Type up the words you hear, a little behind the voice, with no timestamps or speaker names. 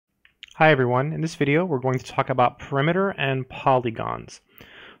Hi everyone, in this video we're going to talk about perimeter and polygons.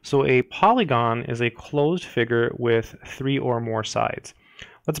 So a polygon is a closed figure with 3 or more sides.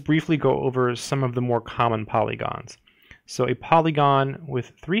 Let's briefly go over some of the more common polygons. So a polygon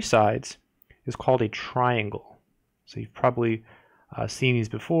with 3 sides is called a triangle. So you've probably seen these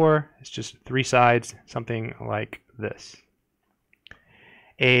before. It's just 3 sides, something like this.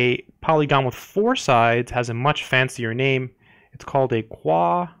 A polygon with 4 sides has a much fancier name. It's called a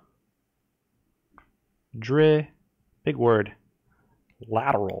big word,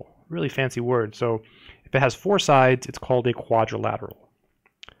 lateral, really fancy word. So if it has 4 sides, it's called a quadrilateral.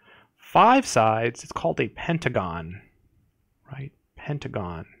 5 sides, it's called a pentagon, right?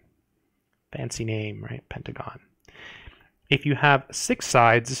 Pentagon, fancy name, right? Pentagon. If you have 6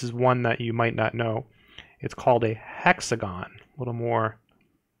 sides, this is one that you might not know. It's called a hexagon, a little more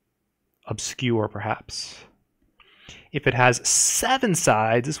obscure perhaps. If it has 7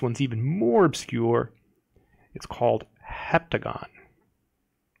 sides, this one's even more obscure. It's called heptagon.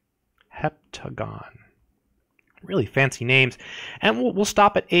 Heptagon. Really fancy names. And we'll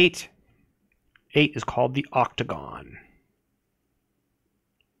stop at 8. 8 is called the octagon.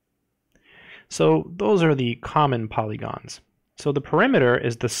 So those are the common polygons. So the perimeter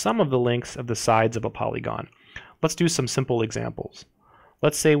is the sum of the lengths of the sides of a polygon. Let's do some simple examples.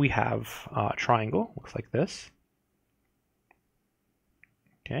 Let's say we have a triangle, looks like this.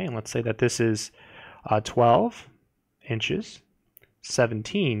 Okay, and let's say that this is 12 inches,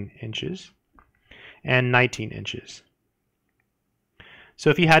 17 inches, and 19 inches. So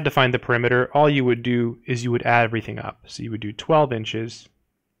if you had to find the perimeter, all you would do is you would add everything up. So you would do 12 inches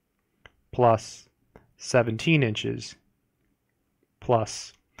plus 17 inches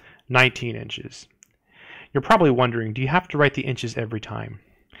plus 19 inches. You're probably wondering, do you have to write the inches every time?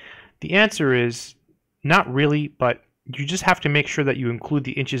 The answer is not really, but you just have to make sure that you include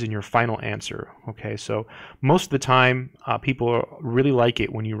the inches in your final answer. Okay, so most of the time people really like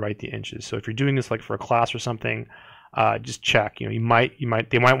it when you write the inches. So if you're doing this like for a class or something, just check. They might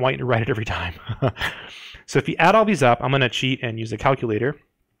want you to write it every time. So if you add all these up, I'm going to cheat and use a calculator.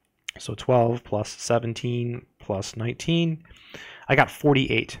 So 12 plus 17 plus 19, I got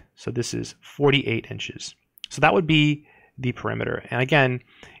 48. So this is 48 inches. So that would be the perimeter. And again,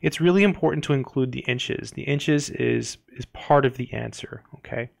 it's really important to include the inches. The inches is part of the answer,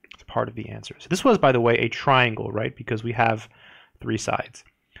 okay? It's part of the answer. So this was, by the way, a triangle, right? Because we have 3 sides.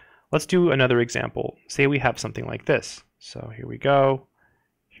 Let's do another example. Say we have something like this. So here we go,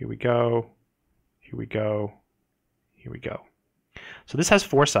 here we go, here we go, here we go. So this has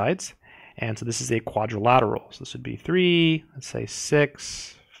 4 sides, and so this is a quadrilateral. So this would be 3, let's say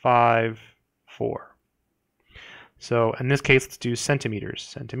 6, 5, 4. So in this case, let's do centimeters.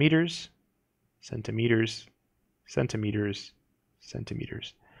 Centimeters, centimeters, centimeters,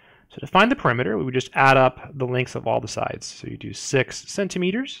 centimeters. So to find the perimeter, we would just add up the lengths of all the sides. So you do 6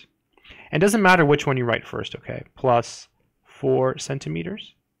 centimeters. And it doesn't matter which one you write first, okay? Plus 4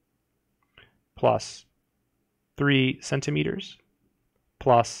 centimeters, plus 3 centimeters,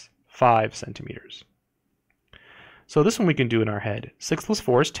 plus 5 centimeters. So this one we can do in our head. 6 plus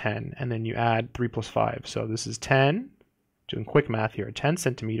 4 is 10, and then you add 3 plus 5. So this is 10, doing quick math here, 10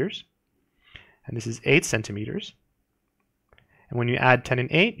 centimeters. And this is 8 centimeters. And when you add 10 and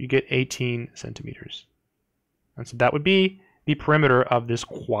 8, you get 18 centimeters. And so that would be the perimeter of this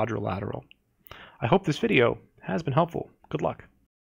quadrilateral. I hope this video has been helpful. Good luck.